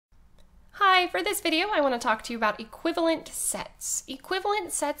Hi, for this video I want to talk to you about equivalent sets.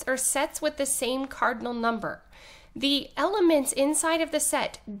 Equivalent sets are sets with the same cardinal number. The elements inside of the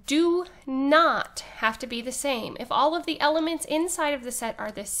set do not have to be the same. If all of the elements inside of the set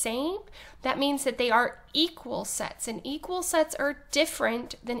are the same, that means that they are equal sets, and equal sets are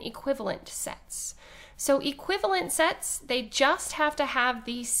different than equivalent sets. So equivalent sets, they just have to have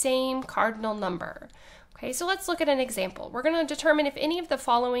the same cardinal number. Okay, so let's look at an example. We're going to determine if any of the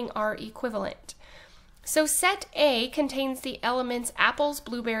following are equivalent. So set A contains the elements apples,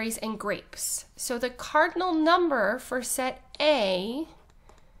 blueberries, and grapes. So the cardinal number for set A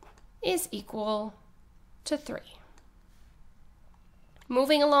is equal to 3.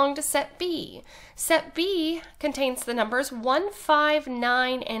 Moving along to set B. Set B contains the numbers 1, 5,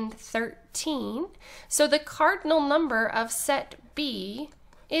 9, and 13. So the cardinal number of set B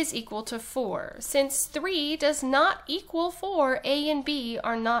is equal to 4. Since 3 does not equal 4, A and B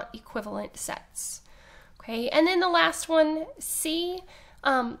are not equivalent sets. Okay, and then the last one, C.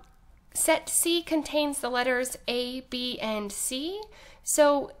 Set C contains the letters A, B, and C.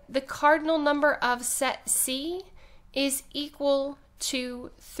 So the cardinal number of set C is equal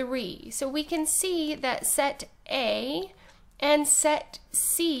to 3. So we can see that set A and set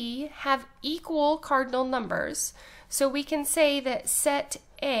C have equal cardinal numbers. So we can say that set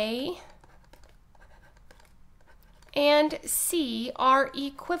A and C are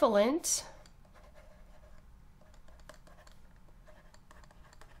equivalent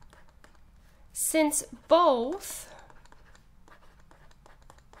since both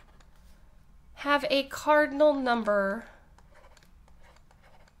have a cardinal number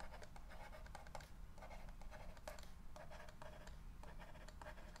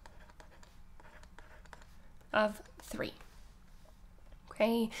of 3.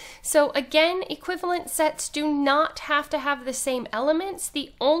 Okay, so again, equivalent sets do not have to have the same elements.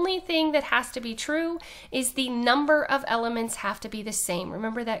 The only thing that has to be true is the number of elements have to be the same.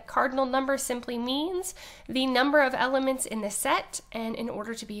 Remember that cardinal number simply means the number of elements in the set, and in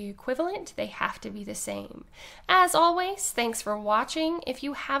order to be equivalent, they have to be the same. As always, thanks for watching. If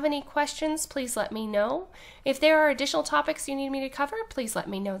you have any questions, please let me know. If there are additional topics you need me to cover, please let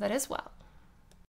me know that as well.